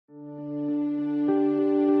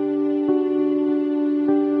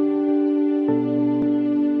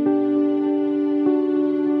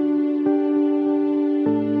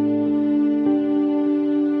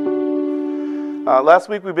Last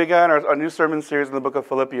week we began our new sermon series in the book of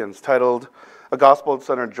Philippians titled A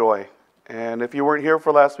Gospel-Centered Joy. And if you weren't here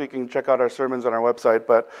for last week, you can check out our sermons on our website.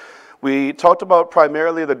 But we talked about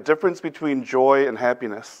primarily the difference between joy and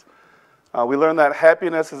happiness. We learned that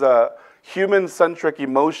happiness is a human-centric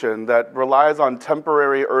emotion that relies on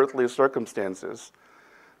temporary earthly circumstances.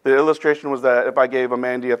 The illustration was that if I gave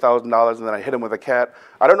Amanda $1,000 and then I hit him with a cat,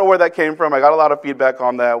 I don't know where that came from. I got a lot of feedback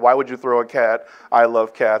on that. Why would you throw a cat? I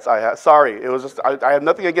love cats. Sorry, it was just I have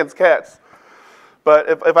nothing against cats. But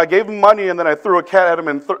if I gave him money and then I threw a cat at him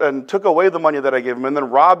and took away the money that I gave him and then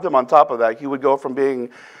robbed him on top of that, he would go from being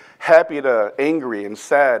happy to angry and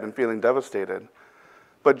sad and feeling devastated.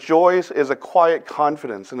 But joy is a quiet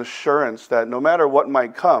confidence and assurance that no matter what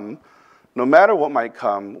might come,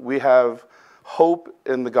 we have hope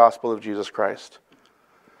in the gospel of Jesus Christ.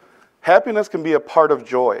 Happiness can be a part of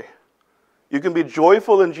joy. You can be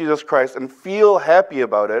joyful in Jesus Christ and feel happy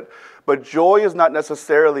about it, but joy is not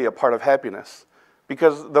necessarily a part of happiness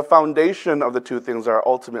because the foundation of the two things are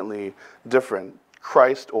ultimately different,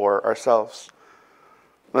 Christ or ourselves.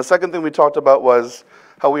 And the second thing we talked about was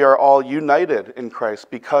how we are all united in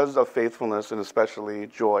Christ because of faithfulness and especially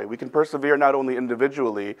joy. We can persevere not only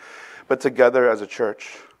individually, but together as a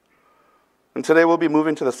church. And today we'll be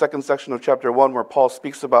moving to the second section of chapter 1 where Paul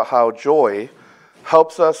speaks about how joy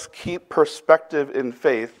helps us keep perspective in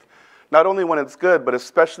faith, not only when it's good, but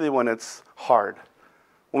especially when it's hard,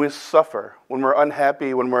 when we suffer, when we're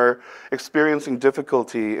unhappy, when we're experiencing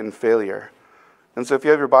difficulty and failure. And so if you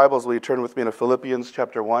have your Bibles, will you turn with me to Philippians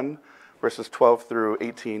chapter 1, verses 12 through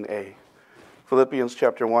 18a. Philippians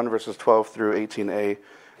chapter 1, verses 12 through 18a.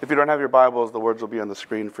 If you don't have your Bibles, the words will be on the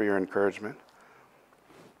screen for your encouragement.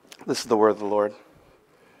 This is the word of the Lord.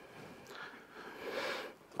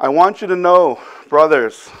 I want you to know,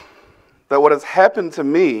 brothers, that what has happened to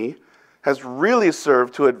me has really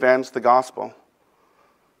served to advance the gospel,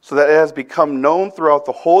 so that it has become known throughout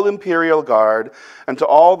the whole imperial guard and to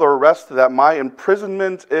all the rest that my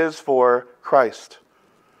imprisonment is for Christ.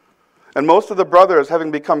 And most of the brothers,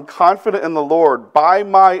 having become confident in the Lord by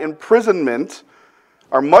my imprisonment,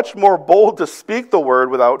 are much more bold to speak the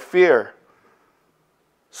word without fear.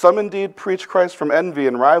 Some indeed preach Christ from envy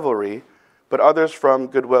and rivalry, but others from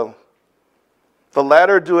goodwill. The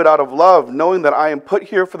latter do it out of love, knowing that I am put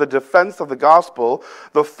here for the defense of the gospel.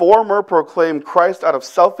 The former proclaim Christ out of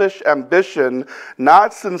selfish ambition,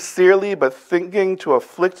 not sincerely, but thinking to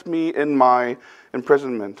afflict me in my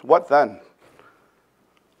imprisonment. What then?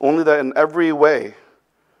 Only that in every way,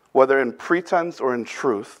 whether in pretense or in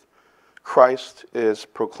truth, Christ is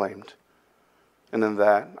proclaimed. And in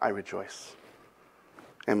that I rejoice.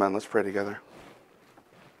 Amen. Let's pray together.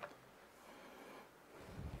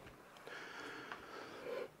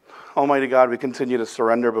 Almighty God, we continue to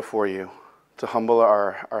surrender before you, to humble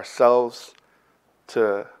ourselves,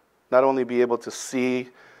 to not only be able to see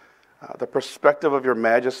the perspective of your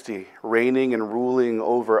majesty reigning and ruling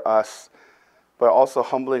over us, but also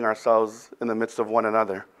humbling ourselves in the midst of one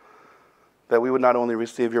another, that we would not only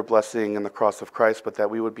receive your blessing in the cross of Christ, but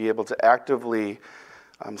that we would be able to actively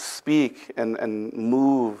speak and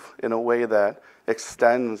move in a way that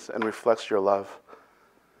extends and reflects your love.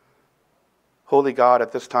 Holy God,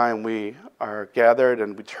 at this time we are gathered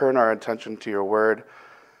and we turn our attention to your word.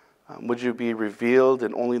 Would you be revealed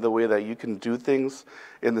in only the way that you can do things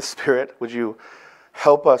in the Spirit? Would you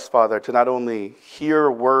help us, Father, to not only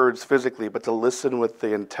hear words physically, but to listen with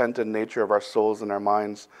the intent and nature of our souls and our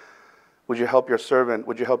minds? Would you help your servant?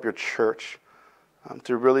 Would you help your church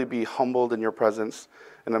to really be humbled in your presence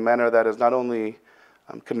in a manner that is not only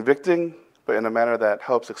convicting, but in a manner that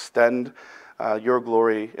helps extend your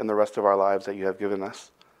glory in the rest of our lives that you have given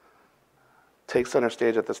us. Take center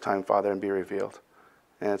stage at this time, Father, and be revealed.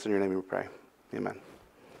 And it's in your name we pray. Amen.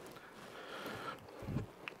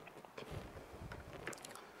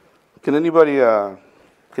 Can anybody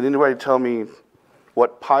tell me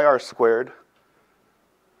what pi r squared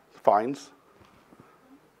finds?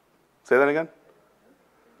 Say that again?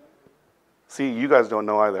 See, you guys don't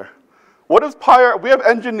know either. What is pi r? We have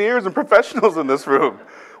engineers and professionals in this room.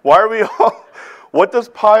 Why are we all? What does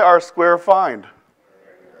pi r square find?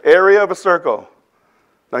 Area of a circle.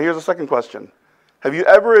 Now here's a second question. Have you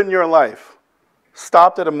ever in your life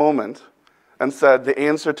stopped at a moment and said the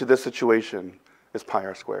answer to this situation is pi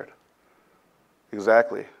r squared?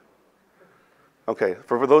 Exactly. Okay,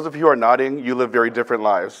 for those of you who are nodding, you live very different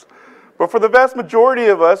lives. But for the vast majority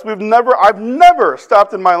of us, I've never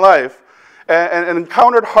stopped in my life and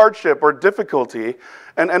encountered hardship or difficulty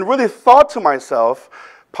and really thought to myself,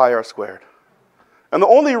 pi r squared. And the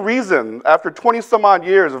only reason, after 20 some odd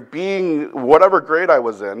years of being whatever grade I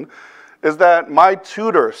was in, is that my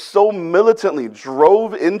tutor so militantly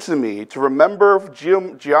drove into me to remember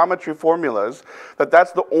geometry formulas that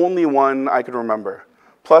that's the only one I could remember.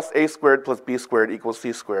 Plus a squared plus b squared equals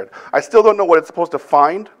c squared. I still don't know what it's supposed to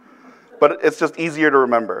find, but it's just easier to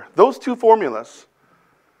remember. Those two formulas.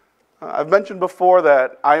 I've mentioned before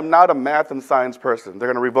that I am not a math and science person. They're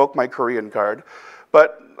going to revoke my Korean card.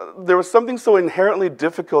 But there was something so inherently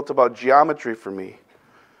difficult about geometry for me.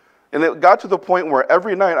 And it got to the point where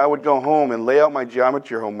every night I would go home and lay out my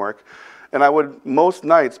geometry homework, and I would most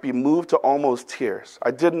nights be moved to almost tears.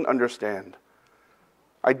 I didn't understand.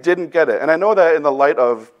 I didn't get it. And I know that in the light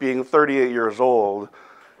of being 38 years old,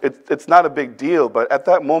 it's not a big deal, but at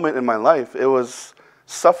that moment in my life, it was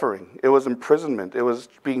suffering. It was imprisonment. It was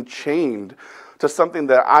being chained to something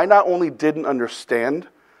that I not only didn't understand,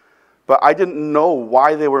 but I didn't know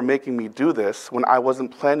why they were making me do this when I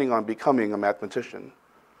wasn't planning on becoming a mathematician.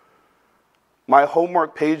 My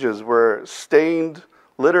homework pages were stained,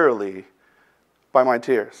 literally, by my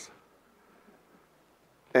tears.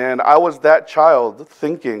 And I was that child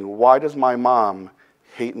thinking, why does my mom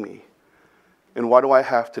hate me? And why do I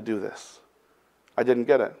have to do this? I didn't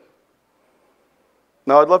get it.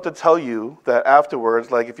 Now, I'd love to tell you that afterwards,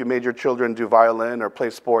 like if you made your children do violin or play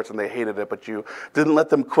sports and they hated it, but you didn't let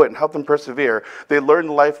them quit and help them persevere, they learned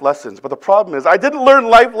life lessons. But the problem is, I didn't learn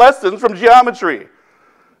life lessons from geometry.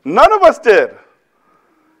 None of us did.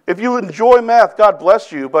 If you enjoy math, God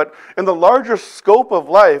bless you, but in the larger scope of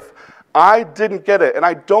life, I didn't get it. And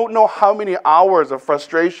I don't know how many hours of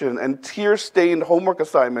frustration and tear-stained homework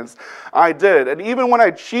assignments I did. And even when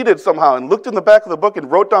I cheated somehow and looked in the back of the book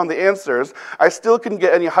and wrote down the answers, I still couldn't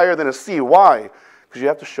get any higher than a C. Why? Because you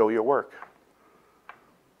have to show your work.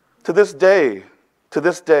 To this day,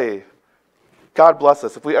 God bless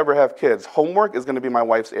us, if we ever have kids, homework is going to be my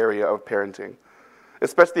wife's area of parenting,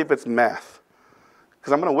 especially if it's math.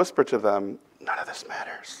 Because I'm going to whisper to them, none of this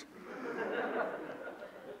matters.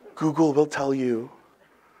 Google will tell you.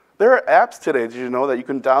 There are apps today, did you know, that you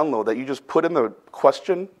can download that you just put in the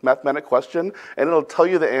question, mathematic question, and it'll tell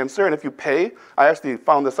you the answer. And if you pay, I actually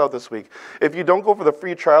found this out this week. If you don't go for the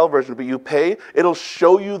free trial version, but you pay, it'll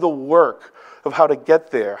show you the work of how to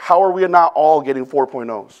get there. How are we not all getting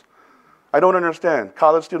 4.0s? I don't understand.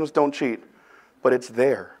 College students don't cheat, but it's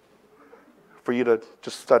there for you to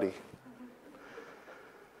just study.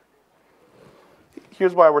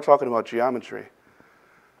 Here's why we're talking about geometry.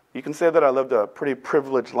 You can say that I lived a pretty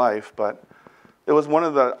privileged life, but it was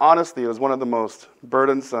honestly, it was one of the most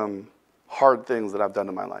burdensome, hard things that I've done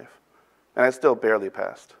in my life. And I still barely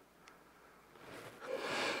passed.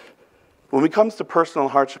 When it comes to personal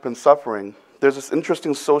hardship and suffering, there's this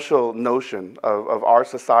interesting social notion of our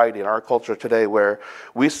society and our culture today where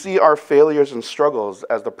we see our failures and struggles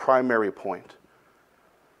as the primary point.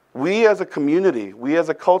 We as a community, we as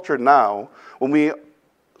a culture now, when we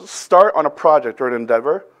start on a project or an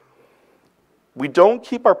endeavor, we don't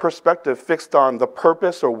keep our perspective fixed on the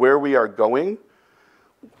purpose or where we are going.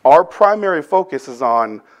 Our primary focus is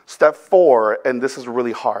on step 4, and this is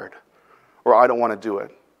really hard, or I don't want to do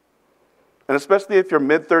it. And especially if you're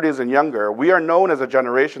mid-30s and younger, we are known as a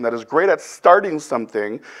generation that is great at starting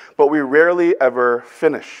something, but we rarely ever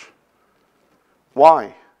finish.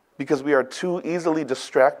 Why? Because we are too easily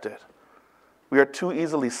distracted. We are too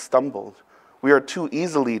easily stumbled. We are too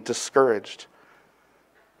easily discouraged.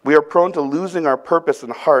 We are prone to losing our purpose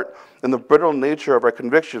and heart in the brittle nature of our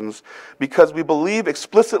convictions because we believe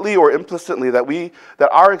explicitly or implicitly that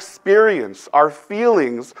our experience, our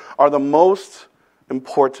feelings are the most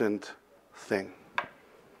important thing.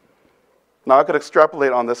 Now I could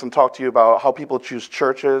extrapolate on this and talk to you about how people choose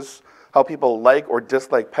churches, how people like or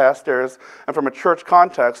dislike pastors, and from a church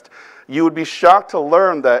context, you would be shocked to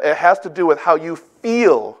learn that it has to do with how you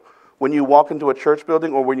feel when you walk into a church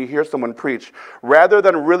building or when you hear someone preach, rather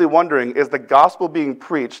than really wondering, is the gospel being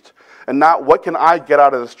preached? And not what can I get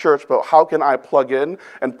out of this church, but how can I plug in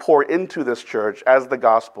and pour into this church as the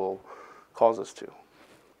gospel calls us to?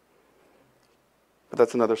 But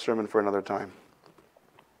that's another sermon for another time.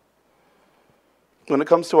 When it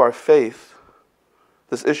comes to our faith,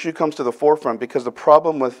 this issue comes to the forefront because the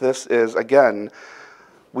problem with this is, again,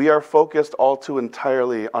 we are focused all too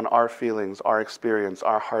entirely on our feelings, our experience,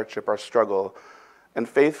 our hardship, our struggle. And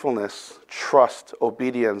faithfulness, trust,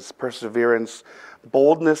 obedience, perseverance,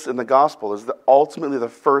 boldness in the gospel is ultimately the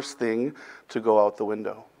first thing to go out the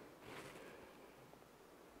window.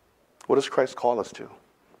 What does Christ call us to?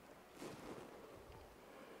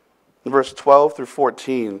 In verse 12 through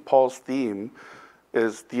 14, Paul's theme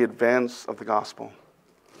is the advance of the gospel.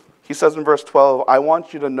 He says in verse 12, I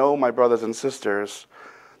want you to know, my brothers and sisters,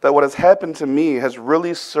 that what has happened to me has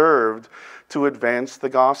really served to advance the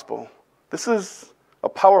gospel. This is a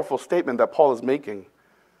powerful statement that Paul is making.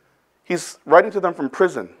 He's writing to them from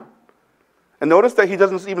prison. And notice that he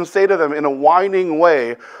doesn't even say to them in a whining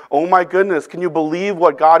way, "Oh my goodness, can you believe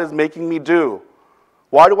what God is making me do?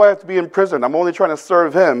 Why do I have to be in prison? I'm only trying to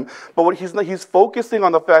serve him." But what he's focusing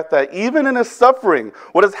on the fact that even in his suffering,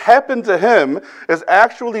 what has happened to him is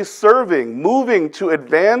actually serving, moving to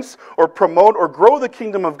advance or promote or grow the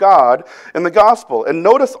kingdom of God in the gospel. And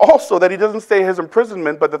notice also that he doesn't say his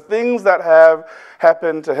imprisonment, but the things that have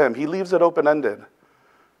happened to him. He leaves it open-ended.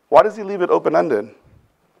 Why does he leave it open-ended?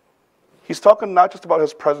 He's talking not just about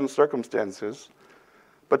his present circumstances,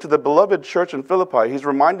 but to the beloved church in Philippi, he's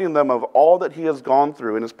reminding them of all that he has gone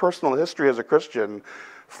through in his personal history as a Christian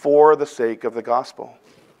for the sake of the gospel.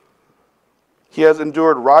 He has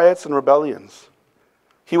endured riots and rebellions.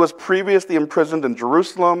 He was previously imprisoned in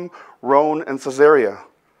Jerusalem, Rome, and Caesarea.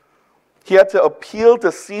 He had to appeal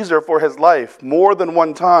to Caesar for his life more than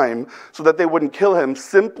one time so that they wouldn't kill him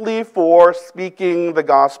simply for speaking the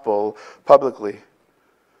gospel publicly.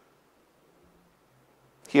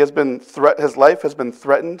 His life has been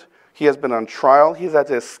threatened. He has been on trial. He's had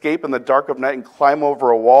to escape in the dark of night and climb over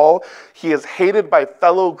a wall. He is hated by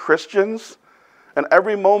fellow Christians. And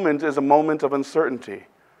every moment is a moment of uncertainty.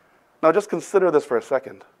 Now just consider this for a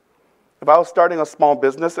second. If I was starting a small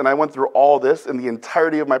business and I went through all this in the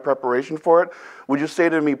entirety of my preparation for it, would you say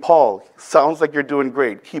to me, "Paul, sounds like you're doing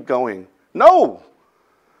great. Keep going"? No.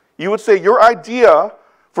 You would say your idea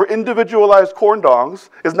for individualized corn dogs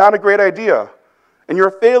is not a great idea. And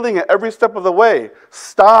you're failing at every step of the way.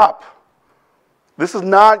 Stop. This is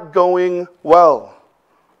not going well.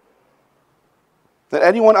 That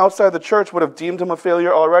anyone outside the church would have deemed him a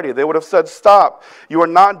failure already. They would have said, "Stop. You are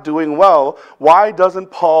not doing well." Why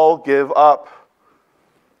doesn't Paul give up?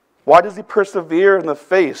 Why does he persevere in the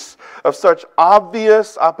face of such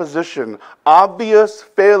obvious opposition, obvious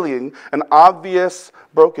failing, and obvious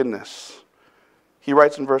brokenness? He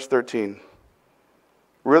writes in verse 13,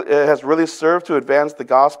 "It has really served to advance the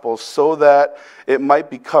gospel so that it might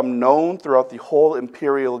become known throughout the whole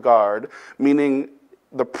imperial guard," meaning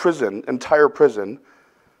the prison, entire prison,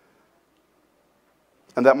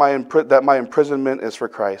 "and that my imprisonment is for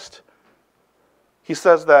Christ." He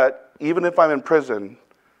says that even if I'm in prison,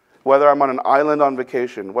 whether I'm on an island on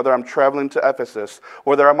vacation, whether I'm traveling to Ephesus,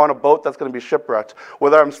 whether I'm on a boat that's going to be shipwrecked,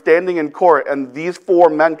 whether I'm standing in court and these four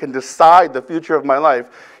men can decide the future of my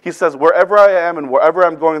life, he says, wherever I am and wherever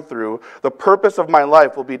I'm going through, the purpose of my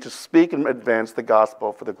life will be to speak and advance the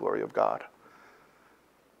gospel for the glory of God.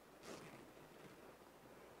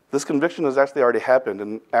 This conviction has actually already happened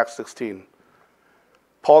in Acts 16.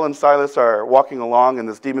 Paul and Silas are walking along, and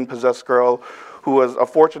this demon-possessed girl who was a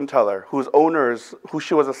fortune teller, who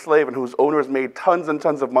she was a slave and whose owners made tons and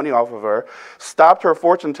tons of money off of her, stopped her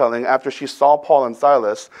fortune telling after she saw Paul and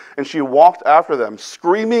Silas, and she walked after them,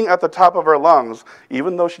 screaming at the top of her lungs,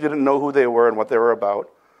 even though she didn't know who they were and what they were about.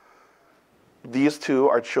 These two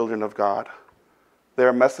are children of God. They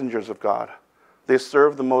are messengers of God. They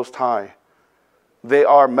serve the Most High. They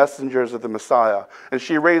are messengers of the Messiah. And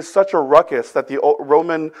she raised such a ruckus that the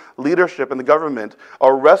Roman leadership and the government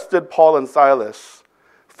arrested Paul and Silas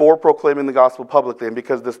for proclaiming the gospel publicly. And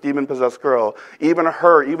because this demon-possessed girl, even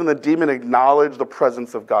the demon acknowledged the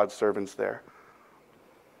presence of God's servants there.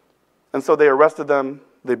 And so they arrested them,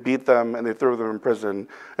 they beat them, and they threw them in prison.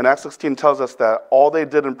 And Acts 16 tells us that all they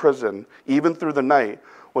did in prison, even through the night,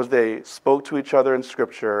 was they spoke to each other in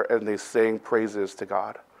Scripture and they sang praises to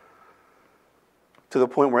God, to the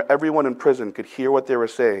point where everyone in prison could hear what they were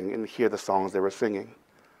saying and hear the songs they were singing.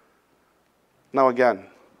 Now again,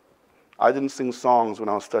 I didn't sing songs when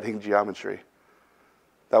I was studying geometry.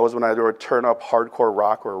 That was when I would turn up hardcore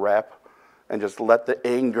rock or rap and just let the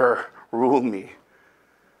anger rule me.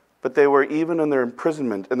 But they were, even in their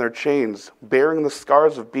imprisonment, in their chains, bearing the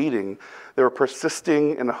scars of beating, they were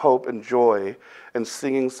persisting in hope and joy and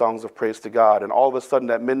singing songs of praise to God. And all of a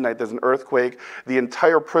sudden at midnight there's an earthquake. The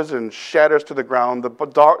entire prison shatters to the ground.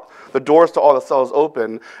 The doors to all the cells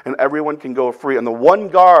open and everyone can go free. And the one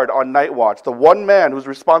guard on night watch, the one man whose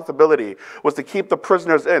responsibility was to keep the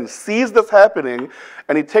prisoners in, sees this happening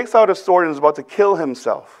and he takes out his sword and is about to kill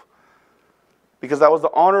himself because that was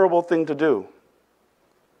the honorable thing to do.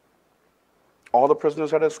 All the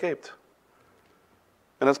prisoners had escaped.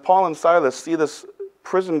 And as Paul and Silas see this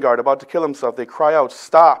prison guard about to kill himself, they cry out,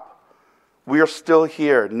 "Stop! We are still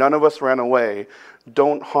here. None of us ran away.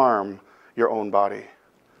 Don't harm your own body."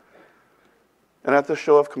 And at this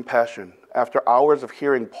show of compassion, after hours of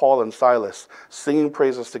hearing Paul and Silas singing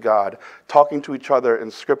praises to God, talking to each other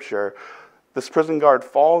in Scripture, this prison guard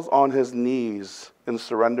falls on his knees in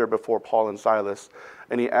surrender before Paul and Silas,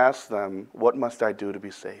 and he asks them, "What must I do to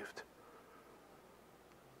be saved?"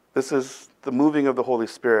 This is the moving of the Holy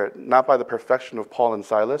Spirit, not by the perfection of Paul and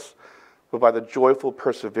Silas, but by the joyful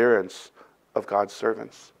perseverance of God's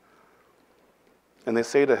servants. And they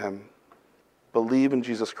say to him, believe in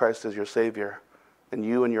Jesus Christ as your Savior, and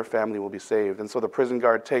you and your family will be saved. And so the prison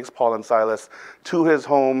guard takes Paul and Silas to his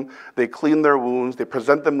home. They clean their wounds. They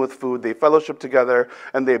present them with food. They fellowship together,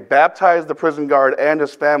 and they baptize the prison guard and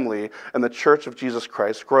his family, and the church of Jesus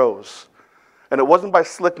Christ grows. And it wasn't by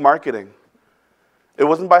slick marketing. It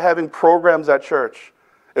wasn't by having programs at church.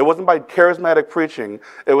 It wasn't by charismatic preaching.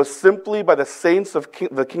 It was simply by the saints of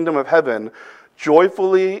the kingdom of heaven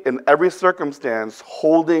joyfully in every circumstance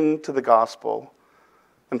holding to the gospel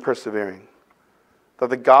and persevering. That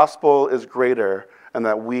the gospel is greater and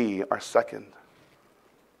that we are second.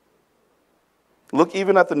 Look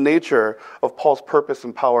even at the nature of Paul's purpose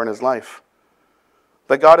and power in his life.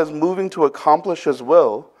 That God is moving to accomplish his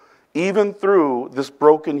will even through this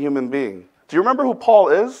broken human being. Do you remember who Paul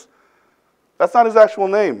is? That's not his actual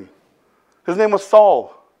name. His name was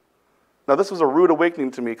Saul. Now, this was a rude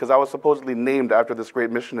awakening to me because I was supposedly named after this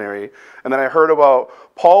great missionary. And then I heard about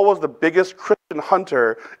Paul was the biggest Christian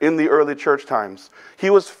hunter in the early church times. He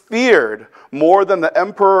was feared more than the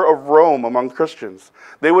emperor of Rome among Christians.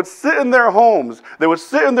 They would sit in their homes. They would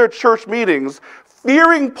sit in their church meetings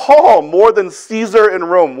fearing Paul more than Caesar in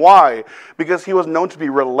Rome. Why? Because he was known to be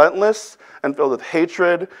relentless and filled with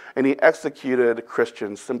hatred, and he executed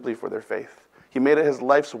Christians simply for their faith. He made it his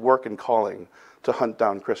life's work and calling to hunt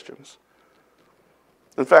down Christians.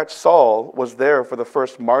 In fact, Saul was there for the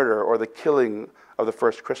first martyr or the killing of the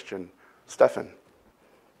first Christian, Stephen.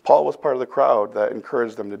 Paul was part of the crowd that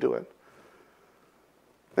encouraged them to do it.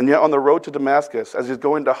 And yet on the road to Damascus, as he's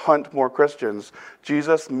going to hunt more Christians,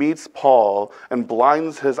 Jesus meets Paul and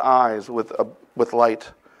blinds his eyes with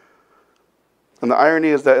light. And the irony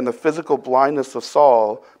is that in the physical blindness of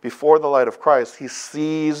Saul, before the light of Christ, he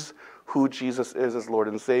sees who Jesus is as Lord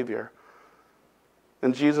and Savior.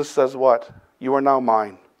 And Jesus says what? You are now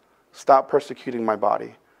mine. Stop persecuting my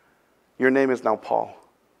body. Your name is now Paul.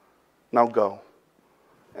 Now go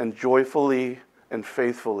and joyfully and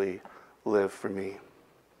faithfully live for me.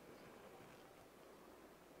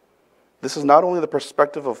 This is not only the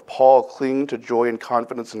perspective of Paul clinging to joy and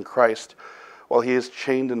confidence in Christ while he is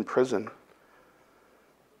chained in prison.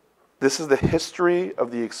 This is the history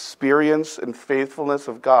of the experience and faithfulness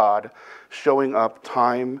of God showing up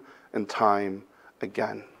time and time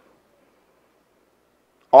again.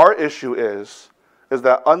 Our issue is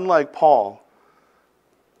that unlike Paul,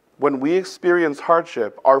 when we experience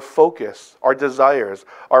hardship, our focus, our desires,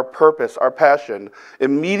 our purpose, our passion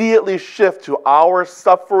immediately shift to our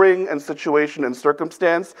suffering and situation and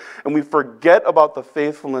circumstance, and we forget about the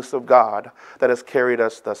faithfulness of God that has carried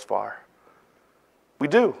us thus far. We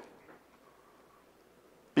do.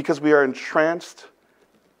 Because we are entranced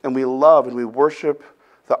and we love and we worship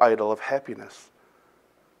the idol of happiness.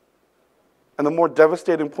 And the more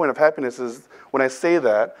devastating point of happiness is when I say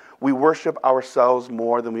that, we worship ourselves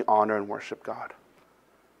more than we honor and worship God.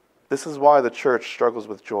 This is why the church struggles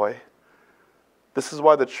with joy. This is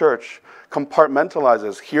why the church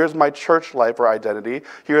compartmentalizes. Here's my church life or identity.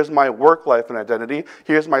 Here's my work life and identity.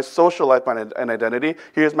 Here's my social life and identity.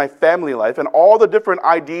 Here's my family life. And all the different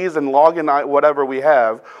IDs and login whatever we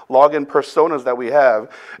have, login personas that we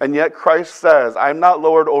have. And yet Christ says, I'm not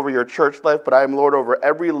Lord over your church life, but I am Lord over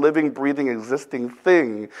every living, breathing, existing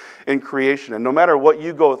thing in creation. And no matter what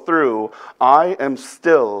you go through, I am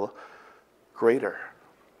still greater.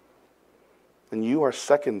 And you are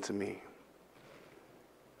second to me.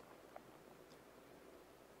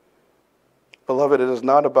 Beloved, it is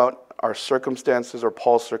not about our circumstances or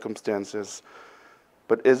Paul's circumstances,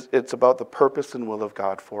 but it's about the purpose and will of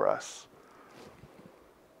God for us.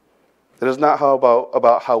 It is not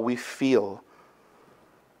about how we feel,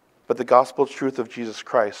 but the gospel truth of Jesus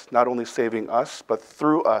Christ, not only saving us, but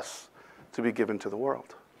through us to be given to the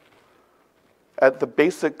world. At the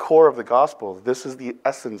basic core of the gospel, this is the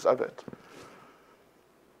essence of it.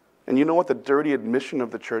 And you know what the dirty admission of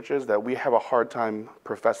the church is that we have a hard time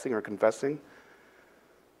professing or confessing?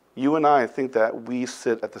 You and I think that we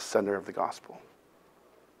sit at the center of the gospel.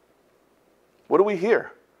 What do we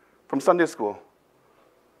hear from Sunday school?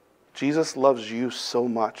 Jesus loves you so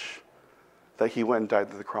much that he went and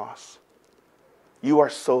died on the cross. You are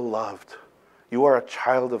so loved. You are a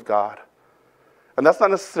child of God. And that's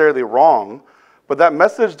not necessarily wrong, but that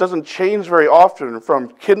message doesn't change very often from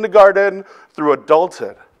kindergarten through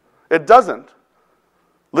adulthood. It doesn't.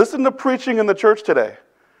 Listen to preaching in the church today.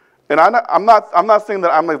 And I'm not saying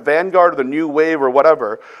that I'm a vanguard of the new wave or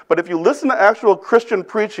whatever, but if you listen to actual Christian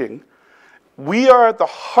preaching, we are at the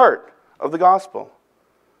heart of the gospel.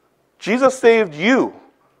 Jesus saved you.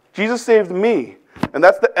 Jesus saved me. And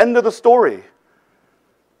that's the end of the story.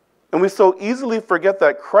 And we so easily forget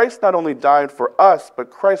that Christ not only died for us, but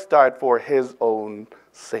Christ died for his own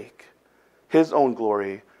sake, his own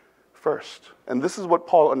glory first. And this is what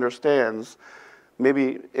Paul understands,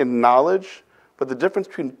 maybe in knowledge, but the difference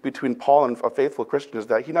between Paul and a faithful Christian is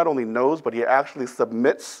that he not only knows, but he actually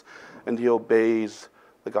submits and he obeys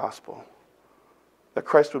the gospel. That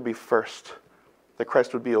Christ would be first, that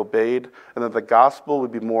Christ would be obeyed, and that the gospel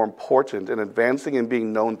would be more important in advancing and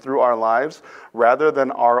being known through our lives rather than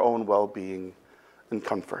our own well-being and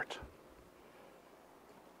comfort.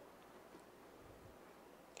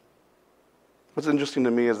 What's interesting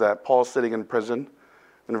to me is that Paul's sitting in prison.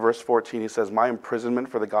 In verse 14, he says, my imprisonment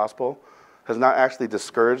for the gospel has not actually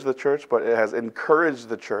discouraged the church, but it has encouraged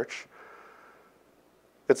the church.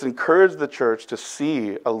 It's encouraged the church to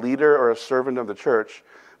see a leader or a servant of the church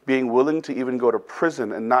being willing to even go to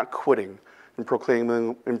prison and not quitting and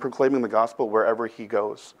proclaiming the gospel wherever he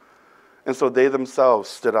goes. And so they themselves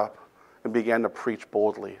stood up and began to preach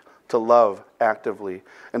boldly, to love actively,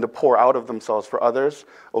 and to pour out of themselves for others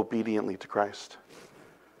obediently to Christ.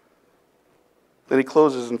 Then he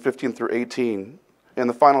closes in 15 through 18. In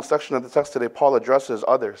the final section of the text today, Paul addresses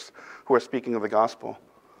others who are speaking of the gospel.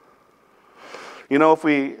 You know, if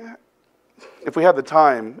we had the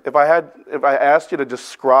time, if I asked you to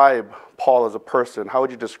describe Paul as a person, how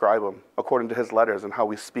would you describe him according to his letters and how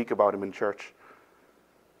we speak about him in church?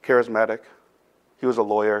 Charismatic. He was a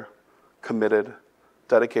lawyer, committed,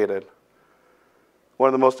 dedicated. One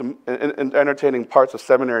of the most entertaining parts of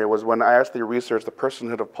seminary was when I actually researched the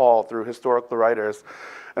personhood of Paul through historical writers.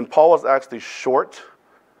 And Paul was actually short,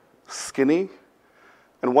 skinny,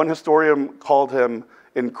 and one historian called him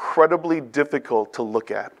incredibly difficult to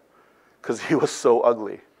look at because he was so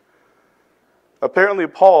ugly. Apparently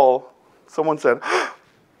Paul, someone said,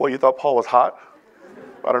 well, you thought Paul was hot?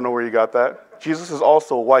 I don't know where you got that. Jesus is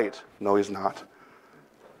also white. No, he's not.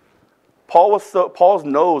 Paul's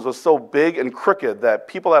nose was so big and crooked that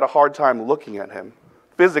people had a hard time looking at him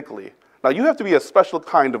physically. Now, you have to be a special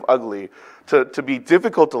kind of ugly to be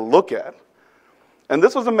difficult to look at. And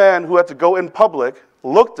this was a man who had to go in public,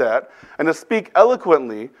 looked at, and to speak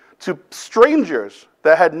eloquently to strangers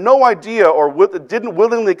that had no idea or didn't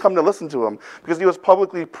willingly come to listen to him because he was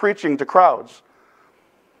publicly preaching to crowds.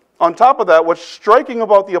 On top of that, what's striking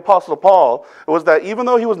about the Apostle Paul was that even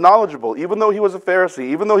though he was knowledgeable, even though he was a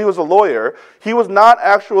Pharisee, even though he was a lawyer, he was not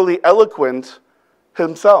actually eloquent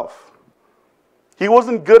himself. He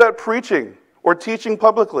wasn't good at preaching or teaching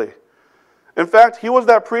publicly. In fact, he was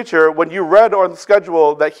that preacher, when you read on the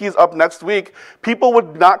schedule that he's up next week, people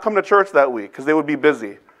would not come to church that week because they would be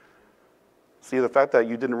busy. See, the fact that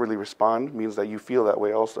you didn't really respond means that you feel that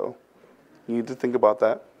way also. You need to think about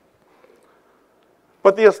that.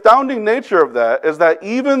 But the astounding nature of that is that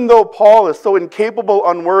even though Paul is so incapable,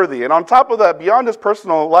 unworthy, and on top of that, beyond his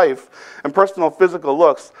personal life and personal physical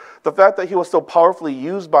looks, the fact that he was so powerfully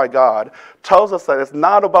used by God tells us that it's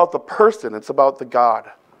not about the person, it's about the God.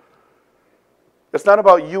 It's not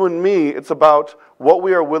about you and me, it's about what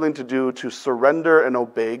we are willing to do to surrender and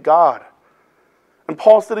obey God. And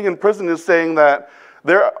Paul sitting in prison is saying that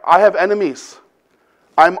I have enemies.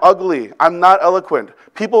 I'm ugly. I'm not eloquent.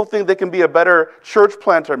 People think they can be a better church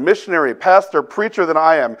planter, missionary, pastor, preacher than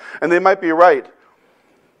I am, and they might be right.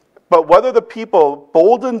 But whether the people,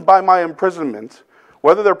 boldened by my imprisonment,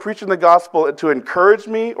 whether they're preaching the gospel to encourage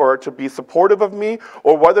me or to be supportive of me,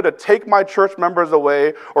 or whether to take my church members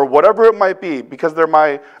away, or whatever it might be, because they're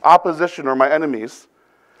my opposition or my enemies,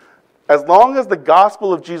 as long as the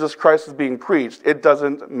gospel of Jesus Christ is being preached, it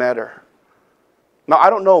doesn't matter. Now, I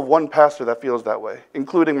don't know of one pastor that feels that way,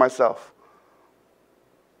 including myself.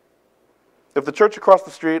 If the church across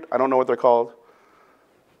the street, I don't know what they're called,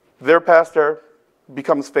 their pastor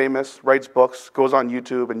becomes famous, writes books, goes on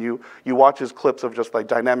YouTube, and you watch his clips of just like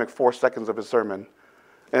dynamic 4 seconds of his sermon,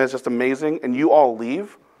 and it's just amazing, and you all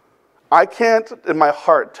leave, I can't in my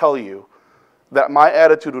heart tell you that my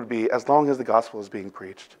attitude would be, as long as the gospel is being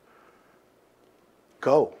preached,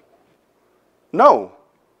 go. No.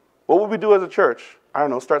 What would we do as a church? I don't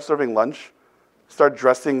know, start serving lunch, start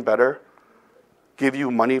dressing better, give you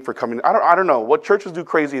money for coming. I don't know. What churches do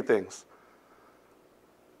crazy things.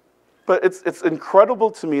 But it's incredible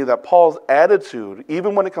to me that Paul's attitude,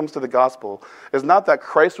 even when it comes to the gospel, is not that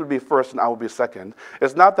Christ would be first and I will be second.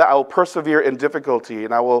 It's not that I will persevere in difficulty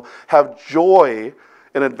and I will have joy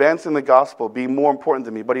in advancing the gospel being more important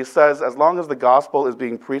to me. But he says, as long as the gospel is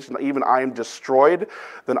being preached and even I am destroyed,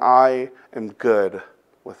 then I am good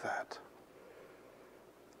with that.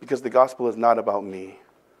 Because the gospel is not about me.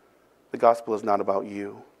 The gospel is not about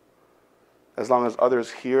you. As long as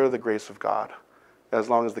others hear the grace of God As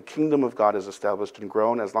long as the kingdom of God is established and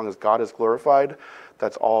grown, as long as God is glorified,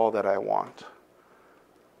 that's all that I want.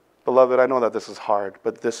 Beloved, I know that this is hard,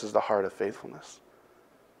 but this is the heart of faithfulness.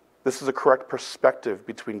 This is a correct perspective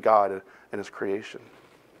between God and his creation.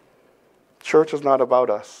 Church is not about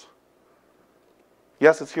us.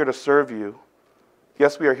 Yes, it's here to serve you.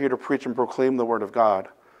 Yes, we are here to preach and proclaim the word of God.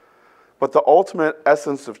 But the ultimate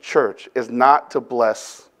essence of church is not to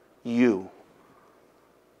bless you.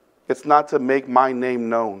 It's not to make my name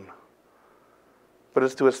known. But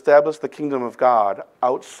it's to establish the kingdom of God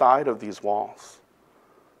outside of these walls.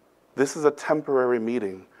 This is a temporary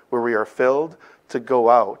meeting where we are filled to go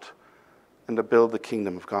out and to build the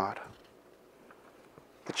kingdom of God.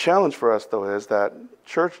 The challenge for us, though, is that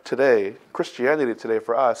church today, Christianity today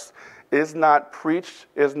for us, is not preached,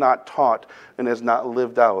 is not taught, and is not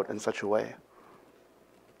lived out in such a way.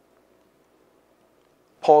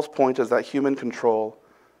 Paul's point is that human control,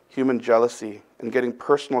 human jealousy, and getting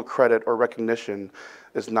personal credit or recognition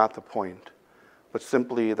is not the point, but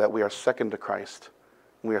simply that we are second to Christ,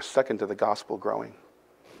 and we are second to the gospel growing.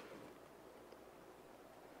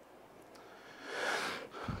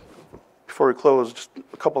 Before we close, just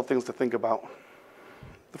a couple of things to think about.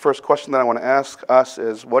 The first question that I want to ask us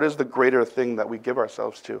is, what is the greater thing that we give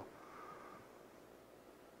ourselves to?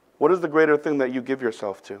 What is the greater thing that you give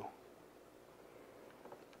yourself to?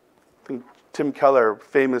 I think Tim Keller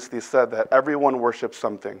famously said that everyone worships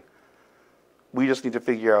something. We just need to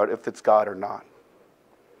figure out if it's God or not.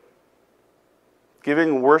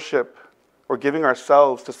 Giving worship or giving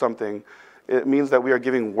ourselves to something, it means that we are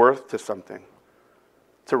giving worth to something.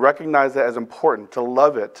 To recognize it as important, to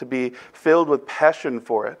love it, to be filled with passion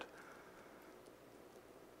for it.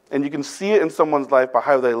 And you can see it in someone's life by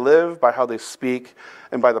how they live, by how they speak,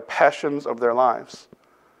 and by the passions of their lives.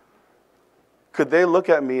 Could they look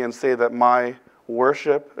at me and say that my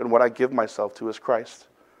worship and what I give myself to is Christ?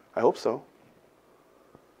 I hope so.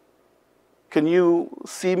 Can you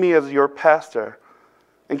see me as your pastor?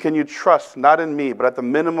 And can you trust, not in me, but at the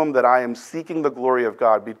minimum that I am seeking the glory of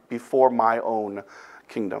God before my own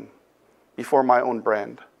kingdom, before my own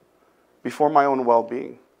brand, before my own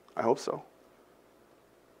well-being? I hope so.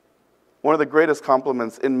 One of the greatest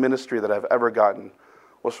compliments in ministry that I've ever gotten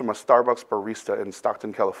was from a Starbucks barista in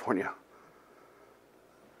Stockton, California.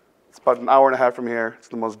 It's about an hour and a half from here. It's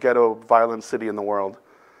the most ghetto, violent city in the world.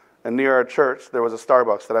 And near our church, there was a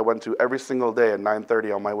Starbucks that I went to every single day at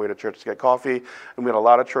 9:30 on my way to church to get coffee, and we had a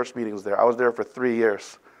lot of church meetings there. I was there for 3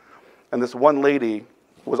 years. And this one lady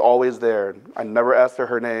was always there. I never asked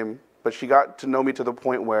her name, but she got to know me to the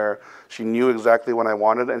point where she knew exactly what I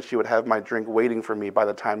wanted, and she would have my drink waiting for me by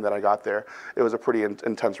the time that I got there. It was a pretty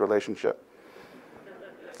intense relationship.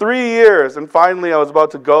 3 years, and finally I was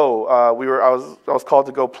about to go. I was called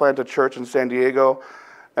to go plant a church in San Diego,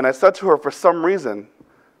 and I said to her, for some reason,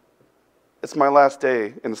 it's my last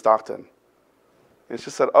day in Stockton. And she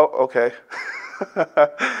said, oh, okay.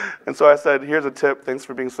 And so I said, here's a tip. Thanks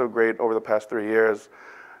for being so great over the past 3 years.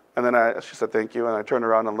 And then she said, thank you. And I turned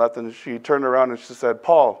around and left. And she turned around and she said,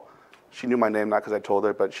 Paul. She knew my name, not because I told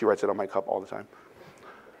her, but she writes it on my cup all the time.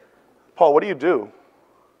 Paul, what do you do?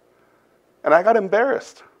 And I got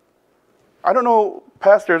embarrassed. I don't know,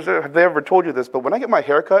 pastors, have they ever told you this, but when I get my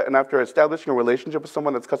hair cut and after establishing a relationship with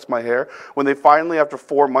someone that cuts my hair, when they finally, after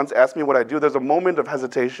 4 months, ask me what I do, there's a moment of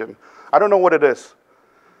hesitation. I don't know what it is.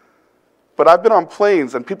 But I've been on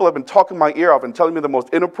planes and people have been talking my ear off and telling me the most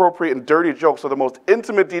inappropriate and dirty jokes or the most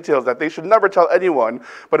intimate details that they should never tell anyone.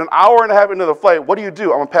 But an hour and a half into the flight, what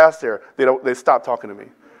do? I'm a pastor. They stop talking to me.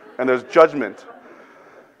 And there's judgment.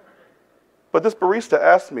 But this barista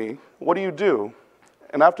asked me, what do you do?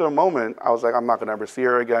 And after a moment, I was like, I'm not going to ever see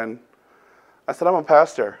her again. I said, I'm a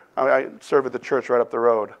pastor. I serve at the church right up the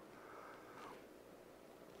road.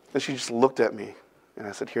 And she just looked at me. And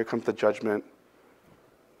I said, here comes the judgment.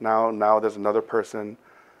 Now there's another person.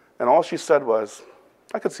 And all she said was,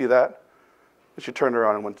 I could see that. And she turned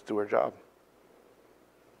around and went to do her job.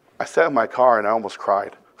 I sat in my car and I almost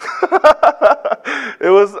cried. It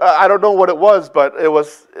was, I don't know what it was, but it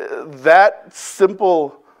was that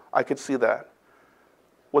simple. I could see that.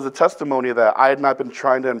 Was a testimony that I had not been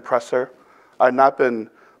trying to impress her. I had not been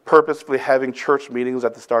purposefully having church meetings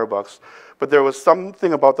at the Starbucks. But there was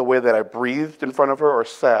something about the way that I breathed in front of her or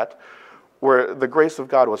sat where the grace of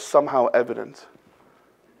God was somehow evident.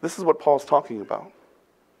 This is what Paul's talking about.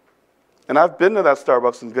 And I've been to that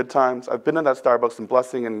Starbucks in good times. I've been to that Starbucks in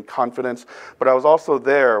blessing and confidence. But I was also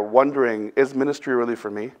there wondering, is ministry really for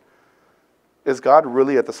me? Is God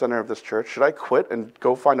really at the center of this church? Should I quit and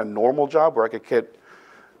go find a normal job where I could get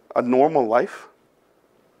a normal life?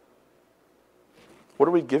 What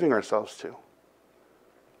are we giving ourselves to?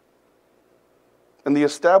 And the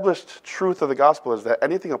established truth of the gospel is that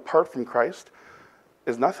anything apart from Christ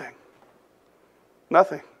is nothing.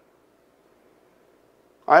 Nothing.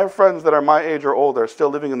 I have friends that are my age or older still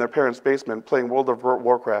living in their parents' basement playing World of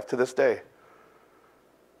Warcraft to this day.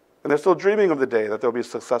 And they're still dreaming of the day that they'll be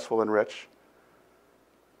successful and rich.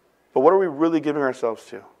 But what are we really giving ourselves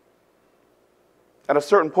to? At a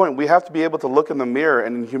certain point, we have to be able to look in the mirror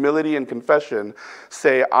and in humility and confession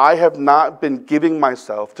say, I have not been giving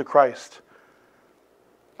myself to Christ.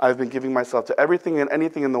 I've been giving myself to everything and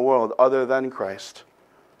anything in the world other than Christ.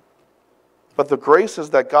 But the grace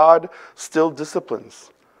is that God still disciplines,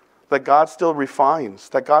 that God still refines,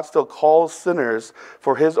 that God still calls sinners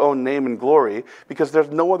for his own name and glory, because there's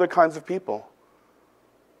no other kinds of people.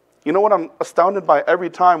 You know what I'm astounded by every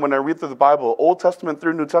time when I read through the Bible, Old Testament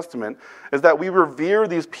through New Testament, is that we revere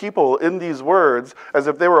these people in these words as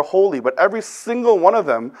if they were holy, but every single one of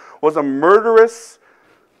them was a murderous,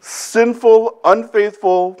 sinful,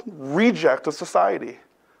 unfaithful reject of society.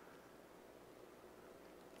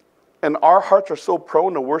 And our hearts are so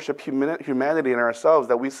prone to worship humanity in ourselves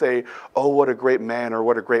that we say, oh, what a great man or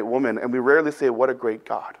what a great woman, and we rarely say, what a great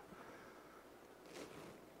God.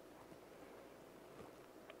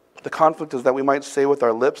 The conflict is that we might say with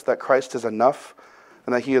our lips that Christ is enough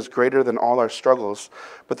and that he is greater than all our struggles,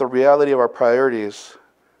 but the reality of our priorities,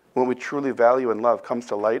 when we truly value and love, comes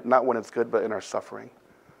to light, not when it's good, but in our suffering.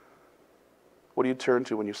 What do you turn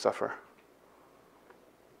to when you suffer?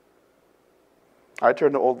 I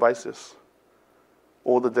turn to old vices,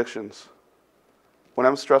 old addictions. When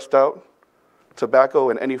I'm stressed out,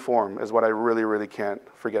 tobacco in any form is what I really, really can't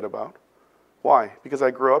forget about. Why? Because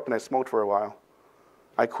I grew up and I smoked for a while.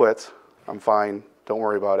 I quit. I'm fine. Don't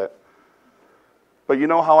worry about it. But you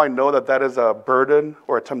know how I know that that is a burden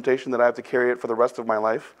or a temptation that I have to carry it for the rest of my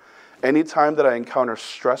life? Anytime that I encounter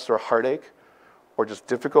stress or heartache or just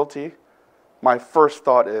difficulty, my first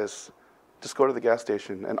thought is, just go to the gas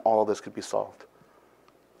station and all of this could be solved.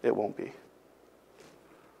 It won't be.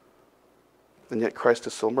 And yet Christ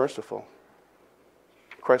is so merciful.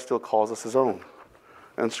 Christ still calls us his own.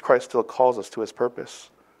 And Christ still calls us to his purpose.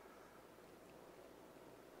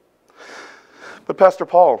 But Pastor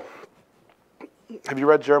Paul, have you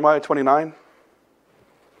read Jeremiah 29?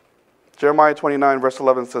 Jeremiah 29 verse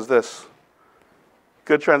 11 says this.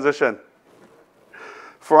 Good transition.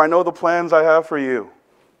 For I know the plans I have for you,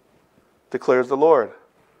 declares the Lord.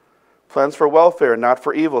 Plans for welfare, not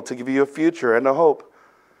for evil, to give you a future and a hope.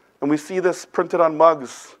 And we see this printed on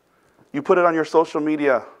mugs. You put it on your social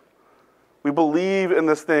media. We believe in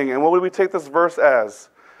this thing. And what would we take this verse as?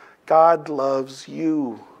 God loves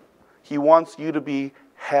you. He wants you to be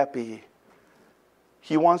happy.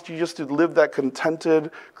 He wants you just to live that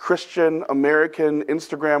contented, Christian, American,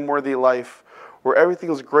 Instagram-worthy life where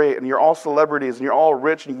everything is great and you're all celebrities and you're all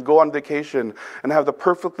rich and you can go on vacation and have the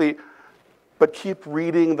perfectly... But keep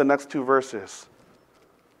reading the next two verses.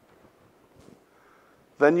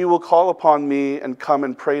 Then you will call upon me and come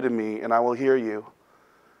and pray to me, and I will hear you.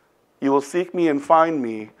 You will seek me and find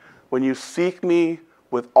me when you seek me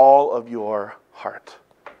with all of your heart.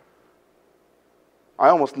 I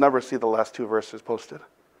almost never see the last two verses posted.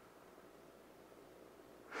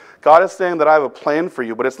 God is saying that I have a plan for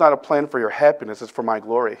you, but it's not a plan for your happiness, it's for my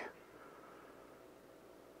glory.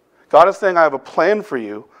 God is saying I have a plan for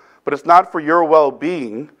you, but it's not for your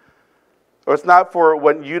well-being, or it's not for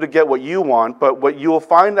you to get what you want, but what you will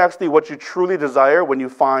find actually what you truly desire when you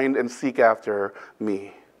find and seek after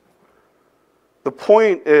me. The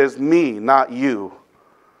point is me, not you.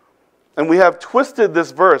 And we have twisted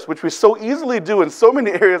this verse, which we so easily do in so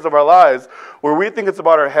many areas of our lives, where we think it's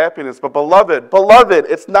about our happiness. But beloved,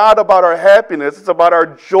 it's not about our happiness. It's about our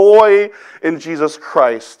joy in Jesus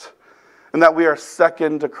Christ, and that we are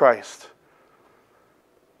second to Christ.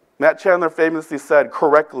 Matt Chandler famously said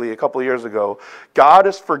correctly a couple of years ago, God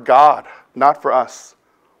is for God, not for us.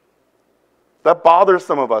 That bothers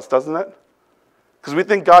some of us, doesn't it? Because we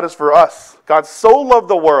think God is for us. God so loved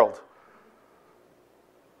the world.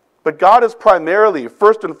 But God is primarily,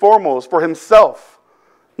 first and foremost, for himself,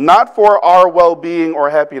 not for our well-being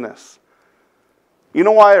or happiness. You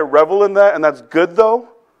know why I revel in that, and that's good though?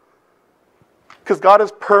 Because God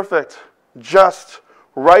is perfect, just,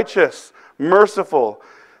 righteous, merciful.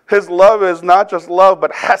 His love is not just love,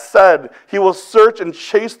 but hesed. He will search and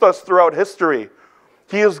chase us throughout history.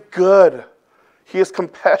 He is good. He is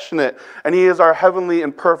compassionate. And he is our heavenly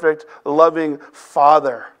and perfect, loving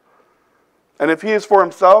Father. And if he is for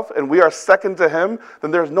himself and we are second to him,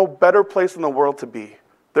 then there's no better place in the world to be.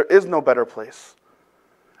 There is no better place.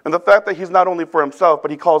 And the fact that he's not only for himself,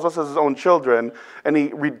 but he calls us as his own children, and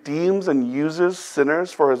he redeems and uses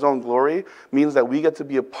sinners for his own glory, means that we get to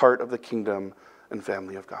be a part of the kingdom and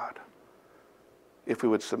family of God. If we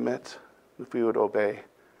would submit, if we would obey,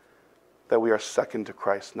 that we are second to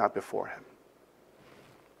Christ, not before him.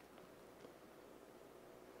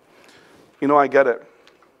 You know, I get it.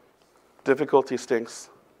 Difficulty stinks.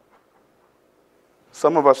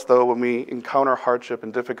 Some of us, though, when we encounter hardship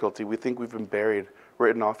and difficulty, we think we've been buried,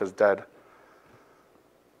 written off as dead.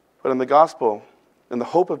 But in the gospel, in the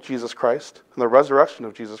hope of Jesus Christ, in the resurrection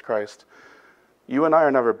of Jesus Christ, you and I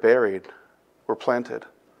are never buried. We're planted.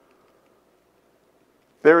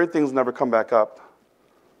 Buried things never come back up.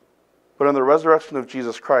 But in the resurrection of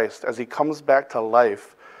Jesus Christ, as he comes back to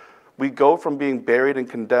life, we go from being buried and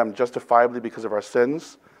condemned justifiably because of our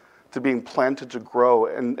sins to being planted to grow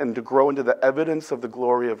and to grow into the evidence of the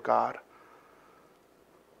glory of God.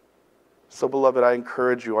 So, beloved, I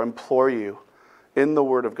encourage you, I implore you, in the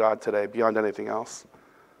Word of God today, beyond anything else,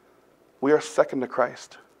 we are second to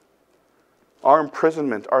Christ. Our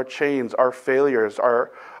imprisonment, our chains, our failures,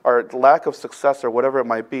 our lack of success, or whatever it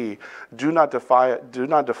might be, do not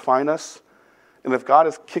define us. And if God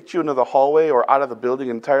has kicked you into the hallway or out of the building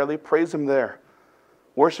entirely, praise him there.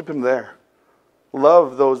 Worship him there.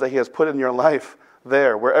 Love those that he has put in your life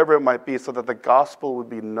there, wherever it might be, so that the gospel would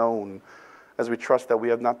be known as we trust that we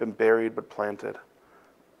have not been buried but planted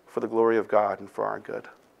for the glory of God and for our good.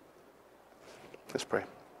 Let's pray.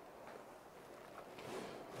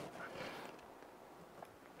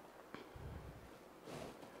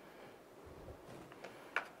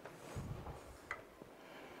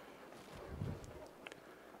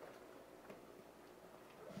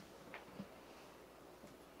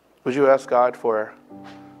 Would you ask God for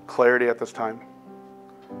clarity at this time?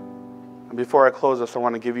 And before I close this, I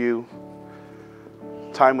want to give you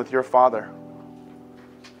time with your Father,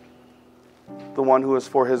 the one who is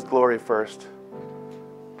for his glory first,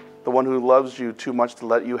 the one who loves you too much to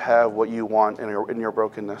let you have what you want in your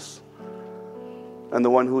brokenness, and the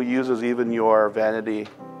one who uses even your vanity,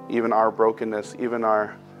 even our brokenness, even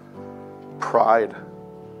our pride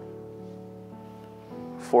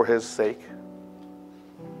for his sake.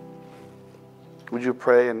 Would you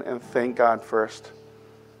pray and thank God first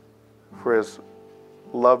for his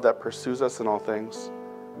love that pursues us in all things?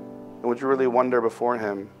 And would you really wonder before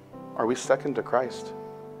him, are we second to Christ?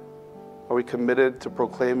 Are we committed to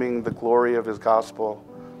proclaiming the glory of his gospel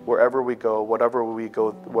wherever we go, whatever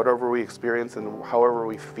we experience, and however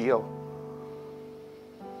we feel?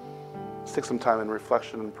 Let's take some time in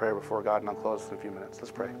reflection and prayer before God, and I'll close in a few minutes.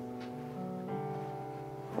 Let's pray.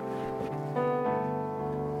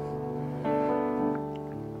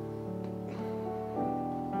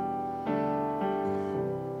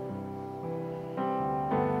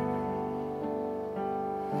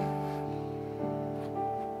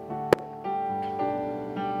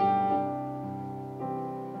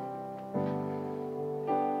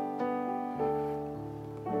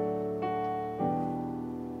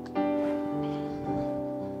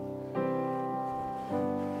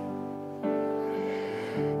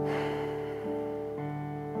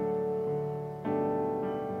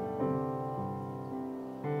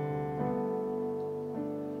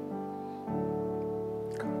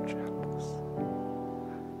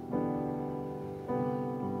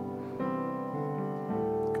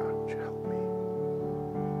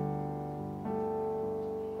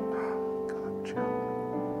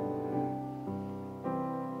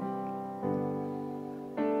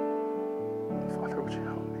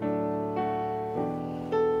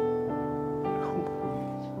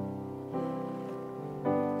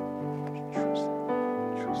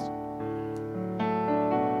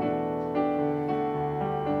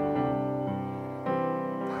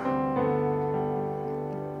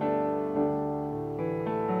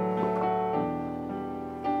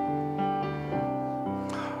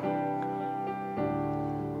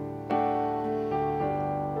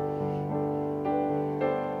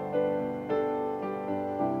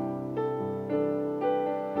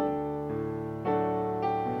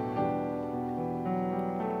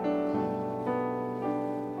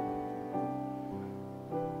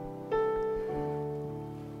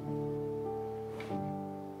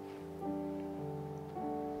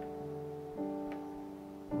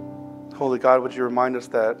 Holy God, would you remind us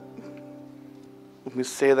that when we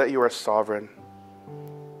say that you are sovereign,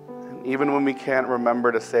 and even when we can't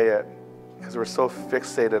remember to say it because we're so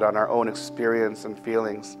fixated on our own experience and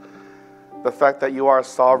feelings, the fact that you are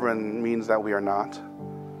sovereign means that we are not.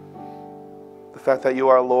 The fact that you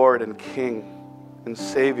are Lord and King and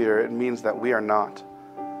Savior, it means that we are not.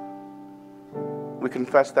 We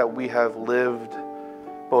confess that we have lived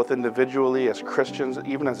both individually as Christians,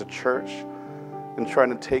 even as a church, in trying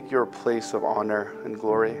to take your place of honor and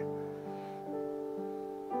glory.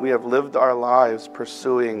 We have lived our lives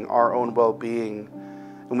pursuing our own well-being,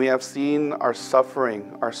 and we have seen our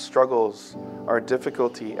suffering, our struggles, our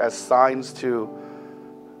difficulty as signs to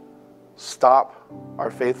stop our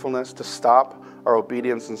faithfulness, to stop our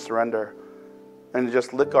obedience and surrender, and to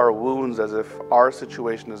just lick our wounds as if our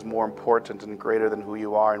situation is more important and greater than who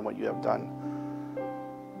you are and what you have done.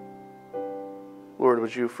 Lord,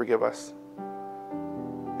 would you forgive us?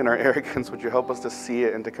 In our arrogance, would you help us to see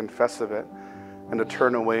it and to confess of it and to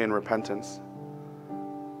turn away in repentance?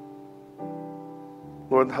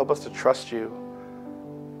 Lord, help us to trust you,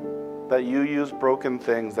 that you use broken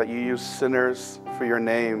things, that you use sinners for your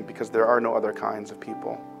name, because there are no other kinds of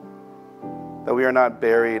people. That we are not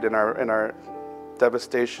buried in our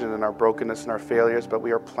devastation and our brokenness and our failures, but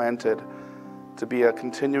we are planted to be a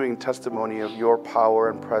continuing testimony of your power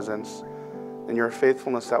and presence and your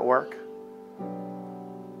faithfulness at work.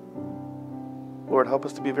 Lord, help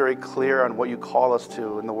us to be very clear on what you call us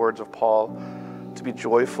to, in the words of Paul, to be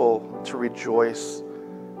joyful, to rejoice,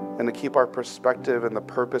 and to keep our perspective and the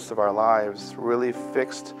purpose of our lives really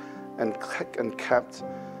fixed and kept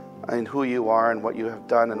in who you are and what you have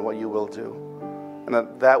done and what you will do.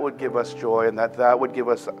 And that would give us joy, and that would give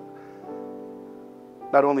us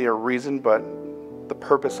not only a reason, but the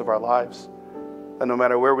purpose of our lives. That no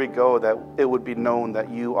matter where we go, that it would be known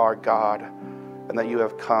that you are God and that you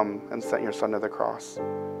have come and sent your Son to the cross.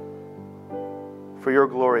 For your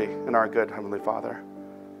glory and our good, Heavenly Father,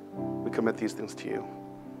 we commit these things to you.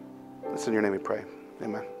 It's in your name we pray.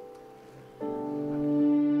 Amen.